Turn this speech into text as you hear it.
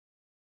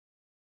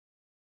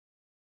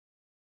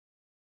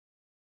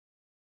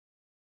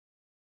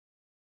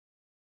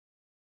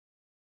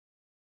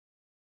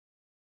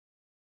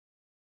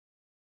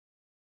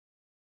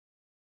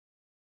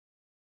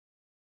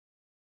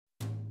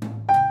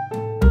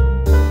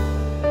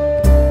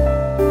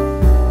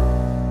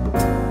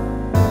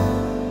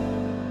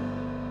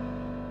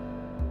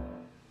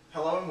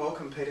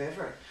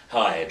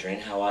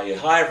how are you?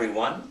 Hi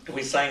everyone. Are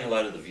we saying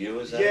hello to the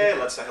viewers? Yeah,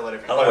 let's say hello to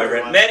everyone. Hello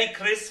everyone. Merry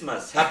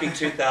Christmas. Happy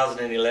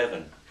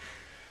 2011.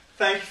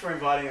 Thank you for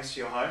inviting us to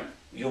your home.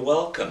 You're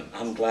welcome.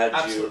 I'm glad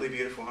Absolutely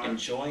beautiful home.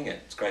 Enjoying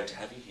it. It's great to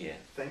have you here.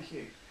 Thank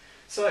you.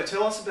 So,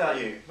 tell us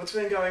about you. What's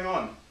been going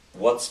on?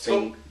 What's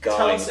been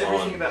going on? Tell us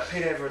everything about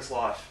Pete Everett's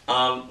life.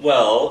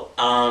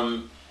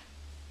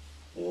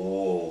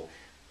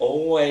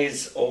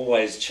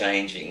 Always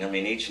changing. I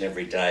mean, each and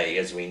every day,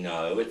 as we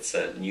know, it's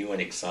a new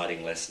and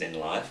exciting lesson in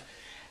life,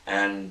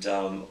 and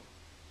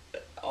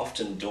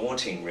often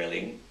daunting,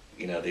 really.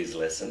 You know, these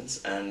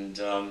lessons, and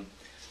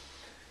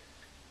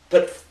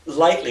but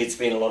lately it's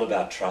been a lot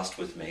about trust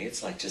with me.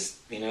 It's like, just,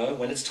 you know,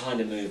 when it's time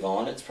to move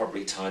on, it's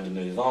probably time to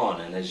move on.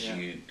 And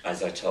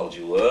as I told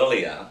you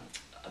earlier,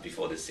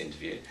 before this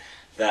interview,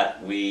 that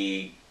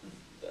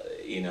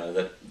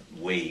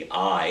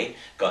I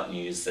got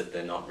news that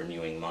they're not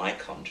renewing my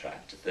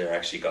contract. They're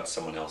actually got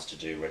someone else to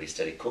do Ready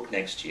Steady Cook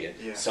next year.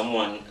 Yeah.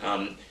 Someone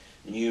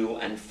new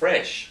and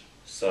fresh.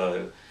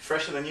 So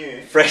fresher than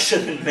you. Fresher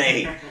than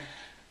me.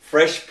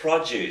 Fresh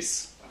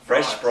produce.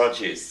 Fresh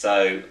produce.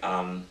 So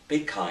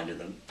be kind to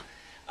them.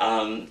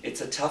 It's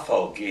a tough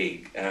old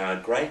gig,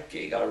 great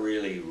gig. I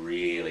really,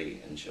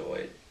 really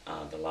enjoyed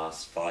the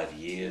last 5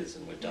 years,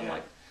 and we've done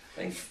I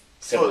think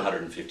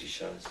 750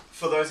 shows.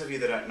 For those of you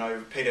that don't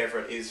know, Pete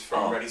Everett is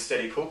from Ready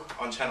Steady Cook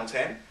on Channel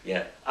 10.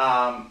 Yeah.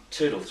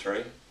 2 till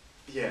 3.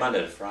 Yeah.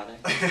 Monday to Friday.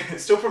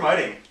 Still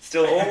promoting.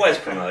 Still always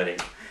promoting.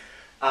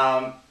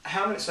 How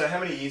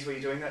many years were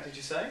you doing that, did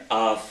you say?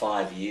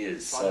 5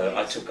 years.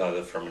 I took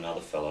over from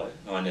another fellow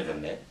who I never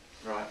met.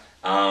 Right.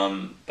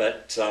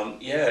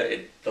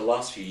 The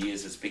last few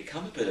years it's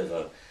become a bit of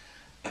a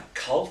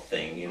cult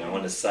thing, you know,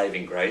 and a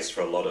saving grace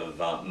for a lot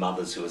of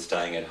mothers who are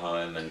staying at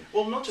home, and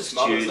not just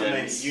mothers, I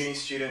mean uni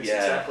students.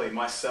 Exactly.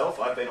 Myself,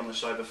 I've been on the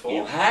show before.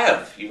 You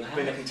have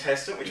been a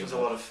contestant, which was a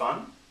lot of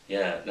fun.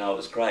 Yeah, no, it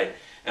was great,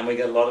 and we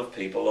get a lot of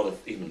people, a lot of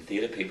even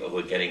theatre people who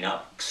are getting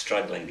up,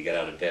 struggling to get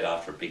out of bed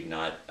after a big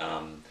night,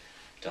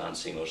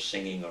 dancing or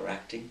singing or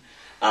acting,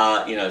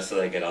 so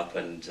they get up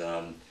and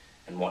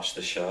watch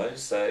the show.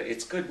 So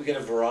it's good. We get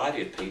a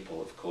variety of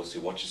people, of course, who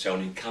watch the show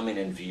and who come in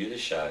and view the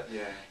show.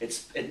 Yeah.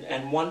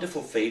 And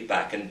wonderful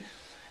feedback. And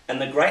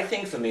the great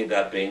thing for me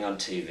about being on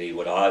TV,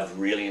 what I've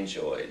really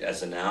enjoyed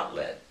as an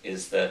outlet,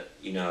 is that,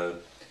 you know,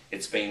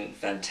 it's been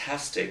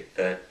fantastic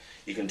that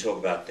you can talk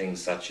about things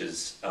such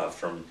as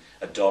from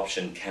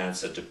adoption,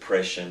 cancer,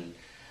 depression,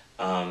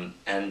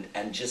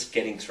 and just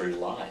getting through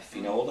life.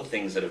 You know, all the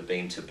things that have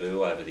been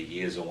taboo over the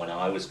years or when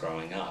I was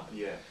growing up.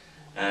 Yeah.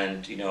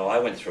 And, you know, I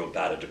went through a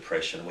bout of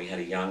depression. We had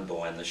a young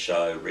boy on the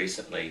show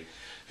recently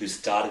who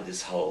started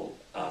this whole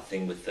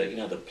thing with the, you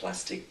know, the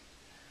plastic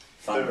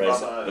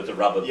fundraiser with the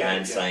rubber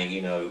band saying,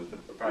 you know,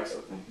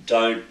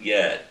 don't,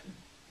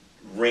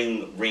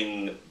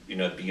 ring, you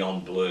know,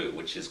 Beyond Blue,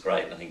 which is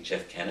great. And I think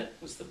Jeff Kennett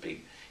is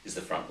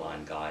the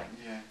frontline guy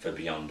for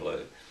Beyond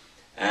Blue.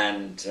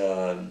 And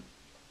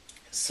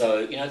so,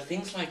 you know,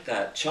 things like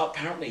that.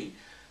 Apparently,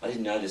 I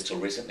didn't know this till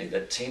recently,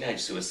 that teenage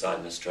suicide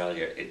in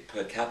Australia,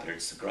 per capita,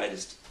 it's the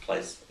greatest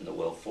place in the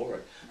world for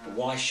it. But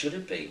why should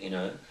it be, you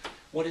know?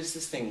 What is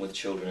this thing with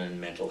children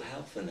and mental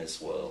health in this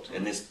world,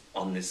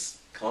 on this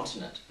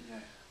continent?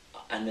 Yeah.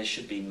 And there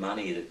should be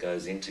money that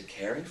goes into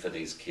caring for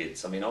these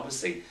kids. I mean,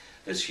 obviously,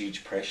 there's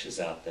huge pressures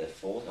out there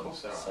for them. Of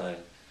course there are.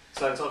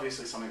 So it's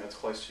obviously something that's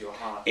close to your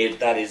heart.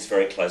 That is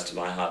very close to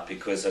my heart,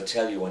 because I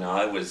tell you, when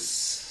I was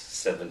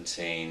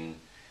 17,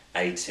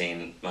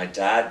 18, my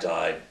dad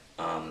died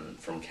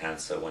from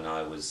cancer when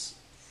I was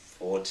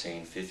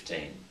 14,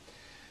 15.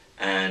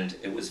 And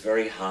it was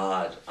very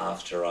hard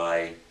after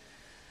I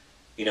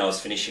was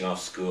finishing off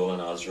school,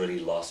 and I was really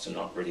lost and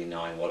not really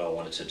knowing what I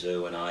wanted to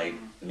do, and I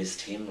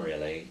missed him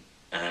really.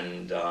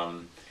 And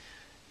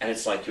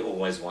it's like you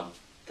always want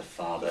the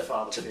father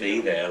to be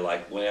there,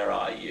 like, where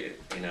are you?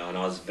 You know, and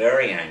I was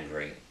very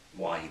angry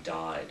why he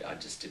died. I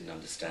just didn't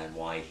understand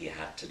why he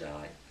had to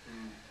die.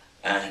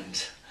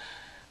 And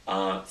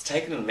it's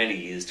taken him many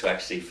years to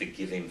actually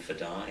forgive him for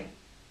dying.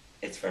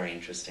 It's very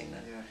interesting,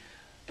 that. Yeah.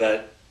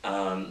 But,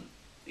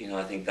 you know,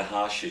 I think the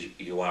harsher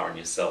you are on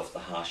yourself, the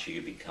harsher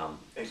you become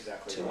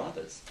to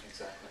others.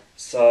 Exactly.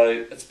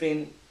 So it's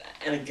been,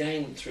 and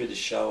again, through the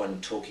show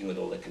and talking with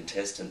all the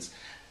contestants,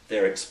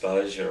 their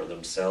exposure of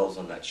themselves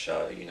on that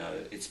show, you know,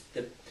 it's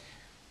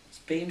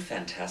been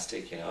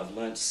fantastic. You know, I've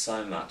learned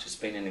so much. It's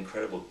been an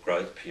incredible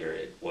growth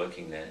period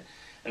working there.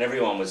 And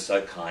everyone was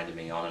so kind to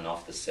me on and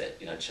off the set.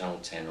 You know, Channel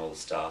 10, all the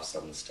staff,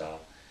 Southern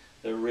staff,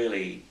 they're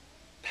really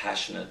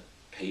passionate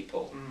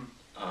people.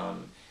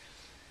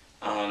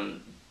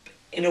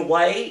 In a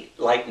way,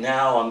 like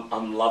now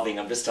I'm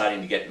just starting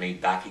to get me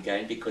back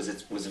again, because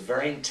it was a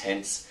very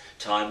intense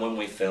time when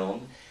we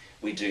film.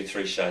 We do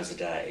 3 shows a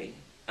day,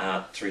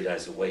 3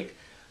 days a week.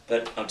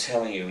 But I'm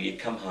telling you, you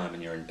come home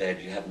and you're in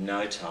bed, you have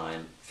no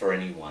time for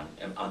anyone.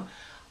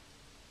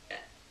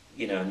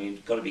 You know, and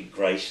you've got to be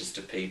gracious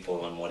to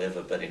people and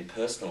whatever, but in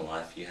personal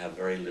life you have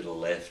very little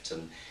left,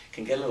 and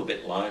can get a little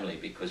bit lonely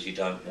because you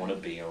don't want to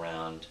be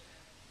around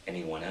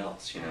anyone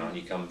else, you know, and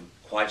you come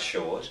quite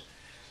short.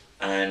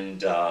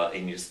 and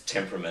in your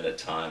temperament at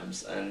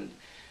times, and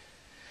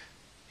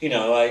you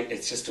know,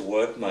 it's just a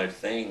work mode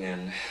thing,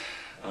 and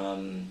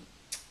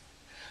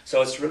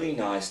so it's really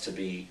nice to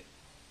be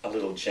a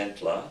little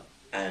gentler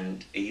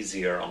and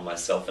easier on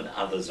myself and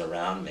others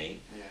around me.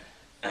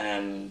 Yeah.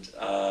 And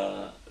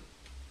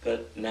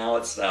but now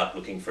it's about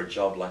looking for a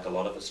job, like a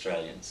lot of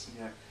Australians.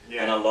 Yeah.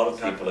 Yeah, and a lot of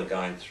exactly. people are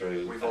going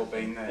through. We've all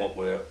been there.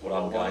 What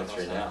I'm going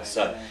through now. Been,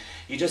 so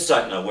you just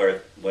don't know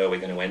where we're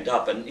going to end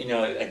up. And you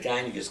know,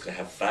 again, you just got to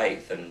have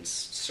faith and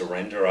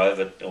surrender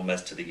over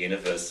almost to the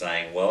universe,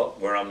 saying, "Well,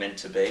 where I'm meant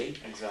to be."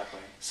 Exactly.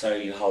 So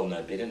you hold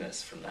no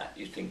bitterness from that.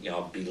 You think,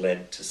 I'll be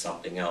led to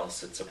something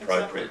else. It's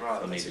appropriate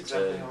for me to do. That's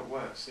exactly how it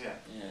works. Yeah.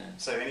 Yeah.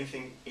 So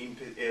anything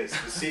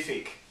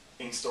specific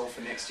in store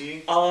for next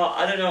year?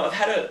 I don't know. I've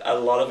had a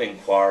lot of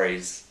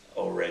inquiries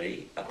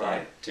already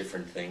about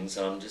different things,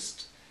 and I'm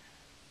just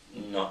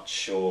not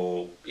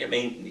sure. I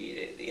mean,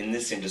 in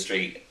this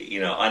industry, you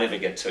know, I never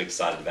get too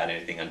excited about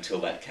anything until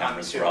that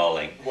camera's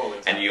rolling,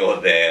 and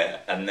you're there,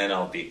 and then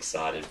I'll be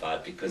excited by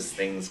it, because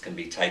things can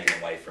be taken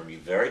away from you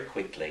very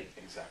quickly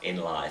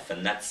in life,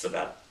 and that's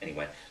about,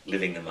 anyway,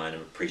 living the moment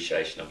of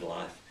appreciation of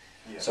life.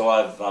 Yeah. So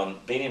I've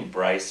been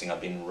embracing,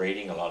 I've been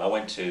reading a lot. I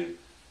went to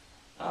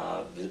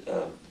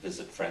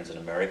visit friends in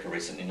America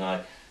recently, and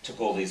I took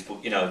all these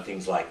books, you know,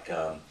 things like,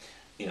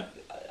 you know,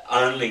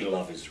 Only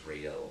Love Is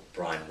Real,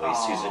 Brian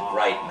Weiss, who's a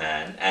great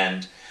man,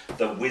 and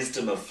The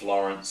Wisdom of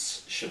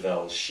Florence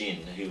Schiavone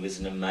Shinn, who is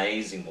an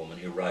amazing woman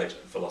who wrote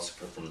a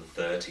philosopher from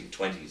the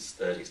 20s,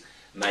 30s,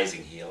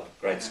 amazing healer,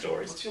 great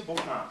stories. What's your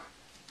bookmark?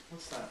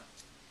 What's that?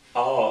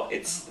 Oh,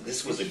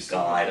 this was a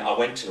guide. I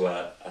went to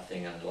a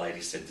thing, and a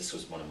lady said this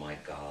was one of my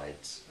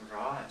guides.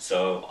 Right.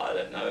 So, I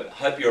don't know.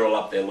 Hope you're all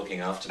up there looking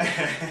after me.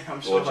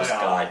 I'm sure gorgeous they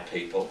are. guide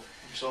people.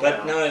 I'm sure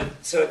but no,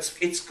 so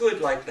it's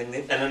good, like, and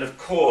then of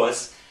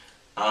course,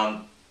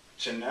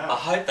 Janelle. I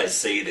hope they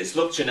see this.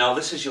 Look, Janelle,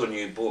 this is your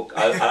new book.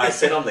 I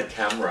said on the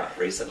camera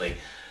recently,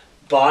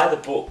 buy the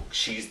book.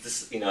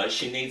 You know,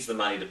 she needs the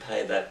money to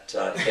pay that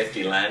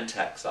hefty land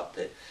tax up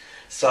there.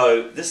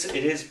 So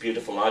it is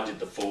beautiful. I did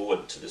the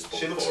forward to this book.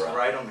 She looks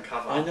great on the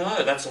cover. I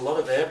know, that's a lot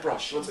of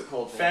airbrush. What's it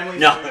called? Family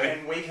Food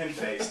and Weekend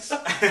Feasts.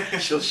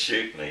 She'll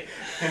shoot me.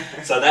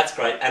 So that's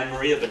great. And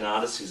Maria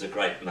Bernardis, who's a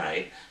great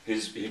mate, who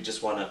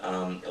just won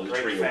a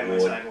literary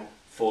award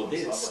for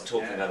this,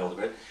 talking about all the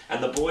great.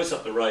 And the boys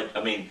up the road,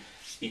 I mean,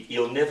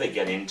 you'll never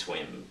get into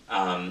him,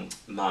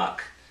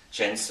 Mark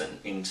Jensen,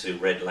 into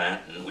Red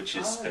Lantern, which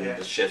is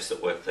the chefs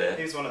that work there.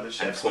 He was one of the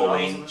chefs when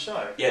I was on the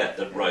show. Yeah,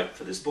 that wrote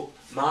for this book.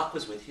 Mark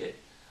was with you.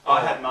 I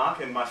had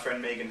Mark, and my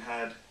friend Megan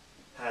had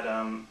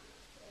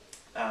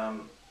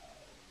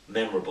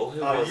memorable. Who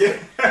was it?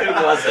 Who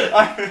was it?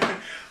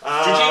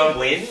 Did you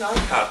win? I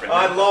can't remember.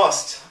 I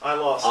lost.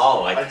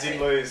 Oh, okay. I did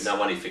lose. No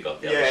wonder you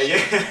forgot the other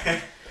chef. Yeah.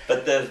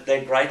 But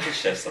they're great, the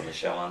chefs on the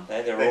show, aren't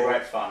they? They're all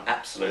great fun.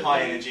 Absolutely.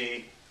 High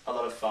energy, a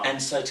lot of fun.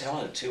 And so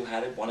talented,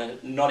 two-hatted,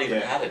 one-hatted, not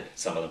even hatted,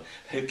 some of them.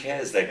 Who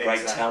cares? They're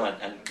great talent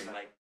and can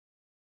make...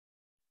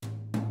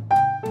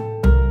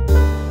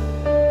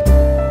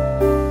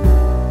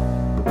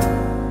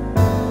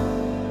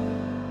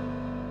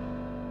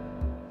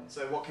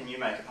 So what can you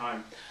make at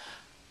home?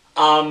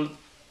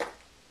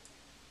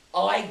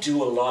 I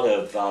do a lot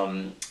of...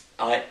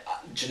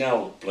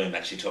 Janelle Bloom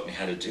actually taught me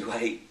how to do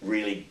a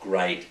really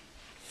great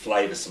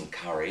flavoursome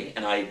curry,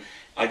 and I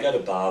go to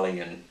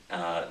Bali and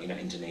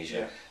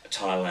Indonesia,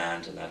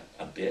 Thailand, and that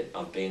a bit.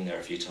 I've been there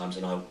a few times,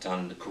 and I've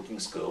done the cooking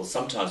schools,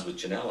 sometimes with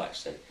Janelle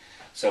actually.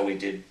 So we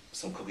did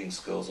some cooking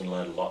schools and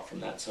learned a lot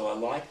from that. So I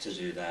like to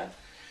do that,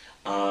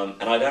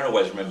 and I don't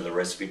always remember the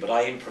recipe, but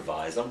I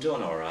improvise. I'm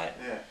doing all right.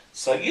 Yeah.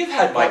 So you've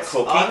had my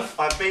cooking.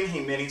 I've been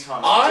here many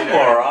times. I'm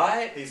all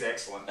right. He's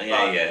excellent.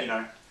 Yeah. You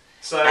know.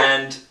 So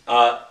and.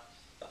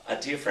 A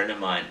dear friend of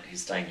mine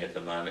who's staying here at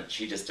the moment,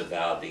 she just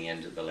devoured the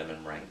end of the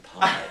lemon meringue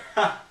pie.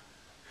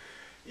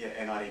 Yeah,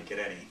 and I didn't get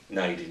any.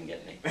 No, you didn't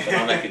get any. But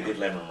I make a good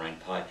lemon meringue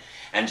pie.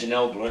 And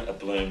Janelle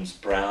Bloom's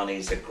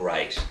brownies are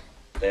great.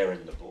 They're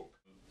in the book.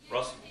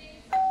 Ross?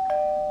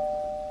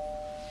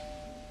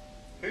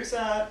 Who's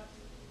that?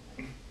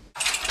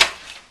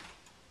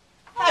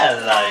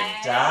 Hello,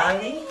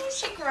 darling.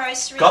 Here's your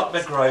groceries. Got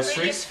the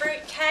groceries.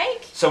 Fruit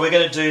cake. So we're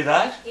going to do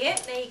that? Yeah,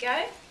 there you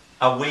go.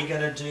 Are we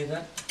going to do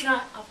that?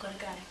 No, I've got to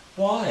go.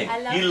 Why? I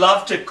love you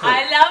love to cook.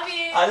 I love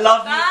you. I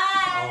love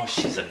Bye. you. Oh,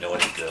 she's a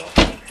naughty girl.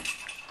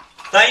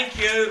 Thank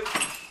you.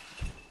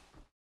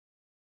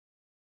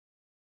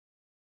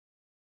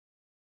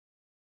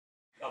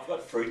 I've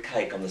got fruit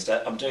cake on the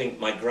stove. I'm doing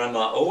my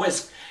grandma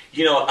always.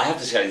 You know, I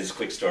have to tell you this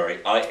quick story.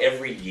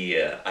 Every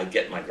year I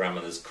get my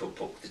grandmother's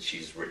cookbook that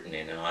she's written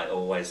in, and I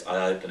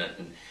open it,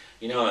 and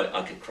you know,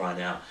 I could cry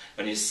now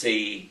when you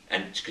see,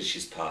 and because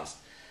she's passed.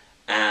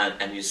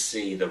 And you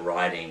see the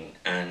writing,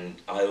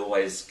 and I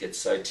always get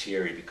so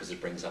teary because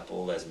it brings up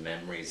all those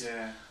memories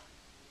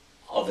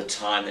of the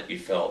time that you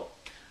felt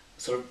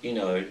sort of, you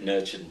know,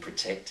 nurtured and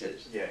protected.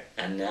 Yeah.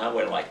 And now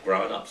we're like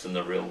grown-ups in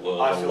the real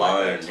world alone,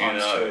 like you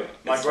know.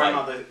 My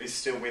grandmother is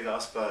still with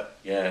us, but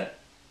yeah,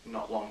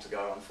 not long to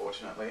go,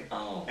 unfortunately.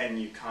 Oh. And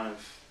you kind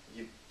of,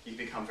 you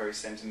become very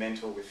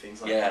sentimental with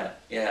things like Yeah, that.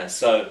 yeah.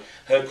 So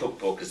her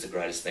cookbook is the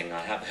greatest thing. I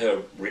have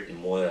her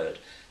written word,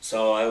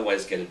 so I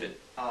always get a bit.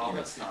 Oh,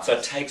 that's nice. So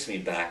it takes me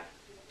back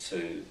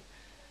to,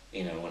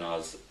 when I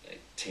was a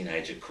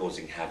teenager,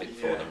 causing havoc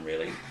for them.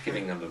 Really,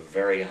 giving them a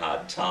very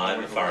hard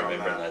time, if I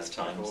remember in those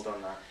times. We've all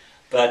done that.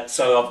 But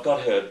so I've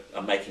got her.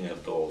 I'm making her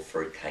boil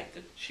fruit cake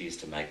that she used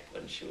to make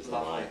when she was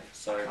Lovely. alive.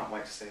 So I can't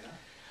wait to see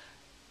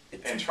that.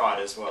 And try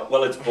it as well.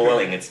 Well, it's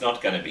boiling. It's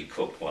not going to be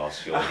cooked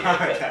whilst you're here.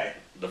 Okay.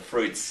 The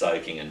fruit's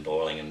soaking and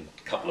boiling, and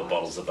a couple of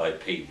bottles of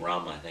OP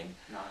rum, I think.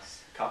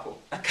 Nice.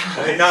 Couple.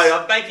 No,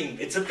 I'm making.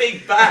 It's a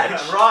big batch.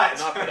 Right.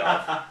 Knock it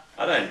off.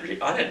 I don't drink.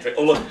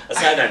 Oh look, I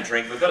say I don't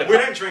drink. We've got We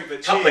don't drink,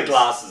 but couple cheers. of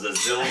glasses of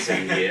Zills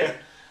in here.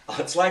 Oh,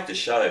 it's like the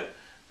show.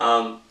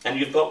 And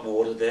you've got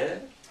water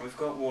there. We've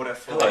got water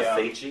for Hello,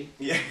 the, Fiji.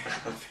 Yeah.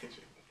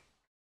 Fiji.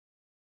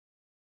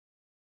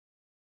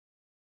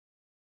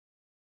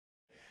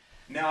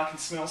 Now I can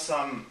smell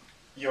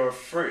your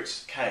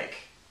fruit cake.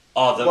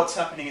 Oh, What's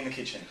happening in the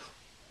kitchen?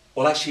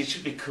 Well, actually, it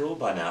should be cool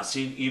by now. So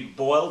you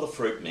boil the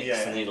fruit mix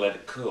Yeah. and then you let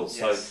it cool. Yes.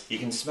 So you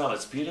can smell it.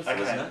 It's beautiful,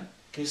 Okay. isn't it?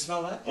 Can you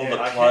smell that? All Yeah,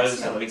 the I can cloves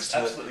smell and it. mixed It's to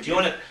it. absolutely Do you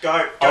want it?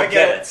 Go I'll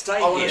get it. Stay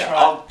I wanna here. try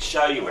I'll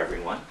show you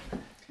everyone.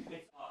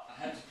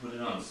 I had to put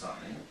it on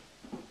something.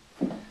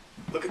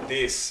 Look at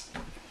this.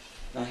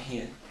 No,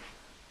 here.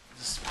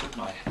 Just put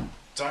my...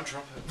 Don't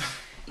drop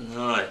it.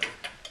 No.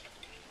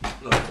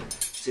 Look.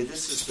 See,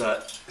 this is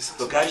the... This is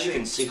Look, as you amazing.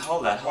 can see,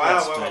 hold that Wow,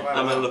 spoon. wow, wow, I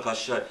mean, wow. look, I'll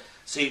show.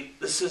 See,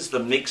 this is the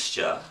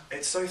mixture.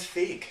 It's so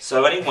thick.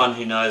 So anyone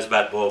who knows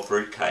about boiled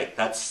fruit cake,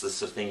 that's the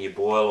sort of thing, you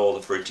boil all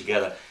the fruit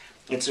together.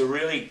 It's a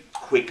really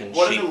quick and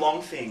What cheap... are the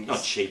long things?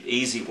 Not cheap,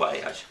 easy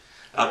way.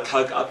 I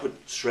put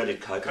shredded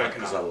coconut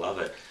because I love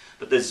it.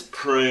 But there's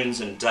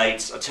prunes and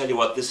dates. I tell you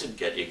what, this would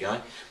get you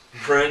going.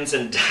 Prunes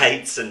and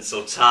dates and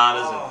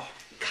sultanas and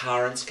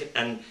currants.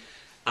 And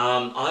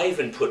I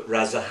even put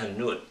raza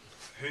hanout.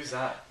 Who's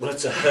that? Well,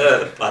 it's a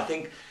herb.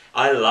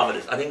 I love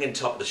it. I think in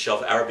top of the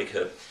shelf, Arabic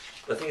herb.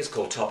 I think it's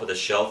called top of the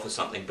shelf or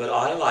something. But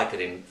I like it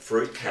in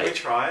fruit cake. Can we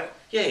try it?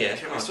 Yeah, yeah.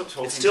 Can we stop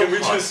talking? It's still Can we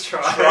hot. just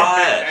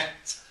try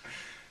it?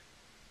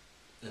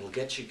 It'll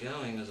get you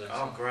going, as I say.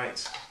 Oh,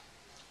 great.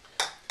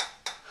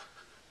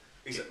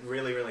 Is it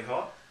really, really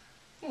hot?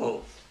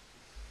 Well,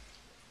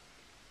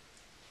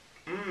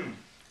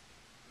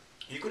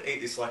 You could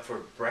eat this like for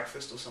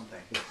breakfast or something.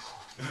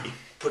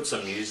 put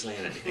some muesli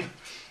in it.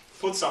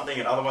 Put something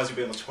in, otherwise you'll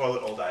be on the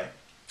toilet all day.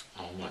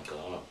 Oh my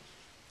god.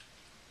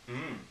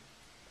 Mmm.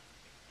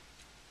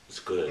 It's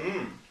good.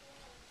 Mmm.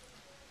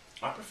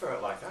 I prefer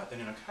it like that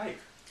than in a cake.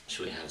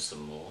 Should we have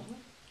some more?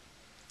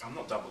 I'm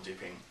not double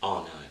dipping.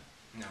 Oh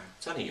no. No.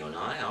 It's only you and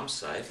I. I'm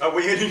safe. Are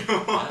we eating?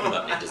 I haven't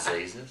got any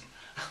diseases.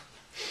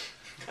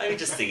 Maybe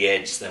just the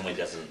edge, then we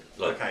doesn't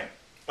look. Okay.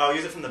 I'll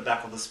use it from the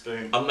back of the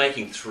spoon. I'm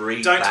making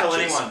three Don't batches. tell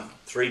anyone.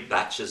 3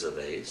 batches of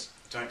these.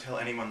 Don't tell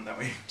anyone that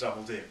we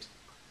double dipped.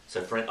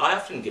 So I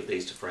often give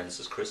these to friends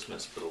as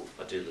Christmas.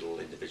 I do little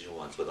individual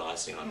ones with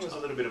icing on There's a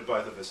top. little bit of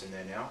both of us in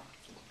there now.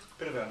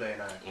 Bit of our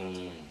DNA.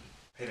 Mm.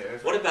 Peter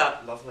Everett. What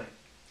about... Lovely.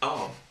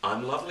 Oh,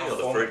 I'm lovely or the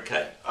formal.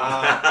 fruitcake?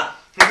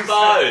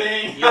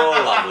 Both.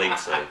 You're lovely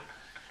too.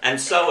 And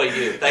so are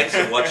you. Thanks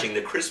for watching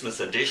the Christmas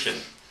edition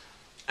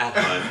at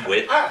home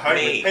with At home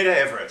me. with Peter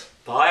Everett.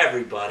 Bye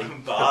everybody.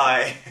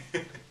 Bye.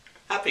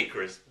 Happy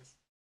Christmas.